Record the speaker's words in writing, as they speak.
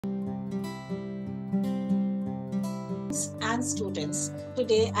and students.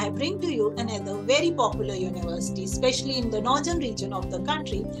 Today I bring to you another very popular university, especially in the northern region of the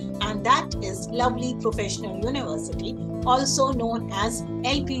country, and that is lovely Professional University, also known as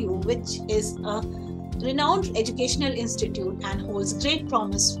LPU, which is a renowned educational institute and holds great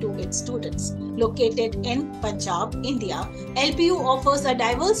promise to its students. Located in Punjab, India, LPU offers a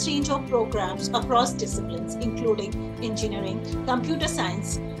diverse range of programs across disciplines, including engineering, computer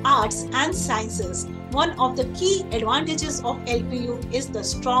science, arts, and sciences. One of the key advantages of LPU is the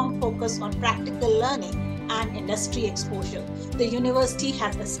strong focus on practical learning and industry exposure. The university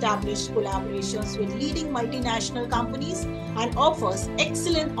has established collaborations with leading multinational companies and offers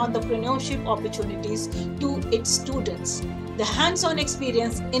excellent entrepreneurship opportunities to its students. The hands-on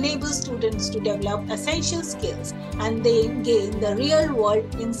experience enables students to develop essential skills and they gain the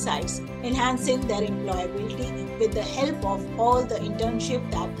real-world insights, enhancing their employability with the help of all the internship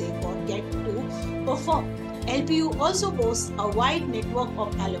that they get to perform. LPU also boasts a wide network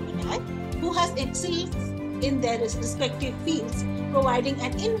of alumni who has excelled in their respective fields, providing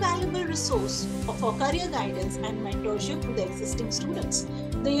an invaluable resource for career guidance and mentorship to the existing students.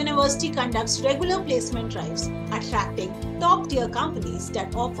 The university conducts regular placement drives, attracting top-tier companies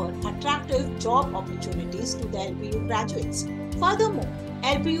that offer attractive job opportunities to the LPU graduates. Furthermore,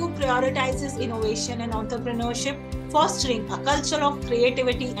 LPU prioritizes innovation and entrepreneurship, fostering a culture of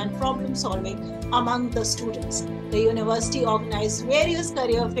creativity and problem solving among the students. The university organizes various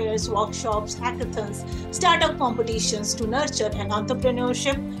career fairs, workshops, hackathons, startup competitions to nurture an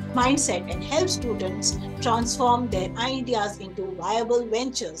entrepreneurship mindset and help students transform their ideas into viable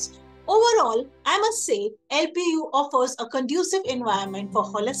ventures. Overall, I must say, LPU offers a conducive environment for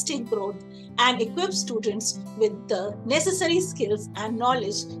holistic growth and equips students with the necessary skills and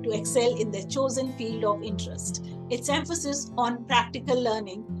knowledge to excel in their chosen field of interest. Its emphasis on practical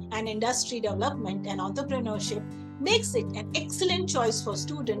learning and industry development and entrepreneurship makes it an excellent choice for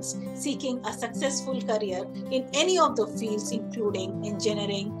students seeking a successful career in any of the fields, including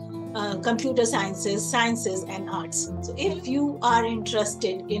engineering, computer sciences, and arts. So if you are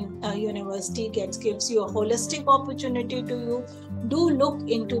interested in a university that gives you a holistic opportunity to you, do look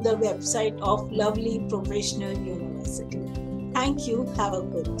into the website of Lovely Professional University. Thank you. Have a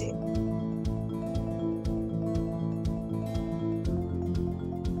good day.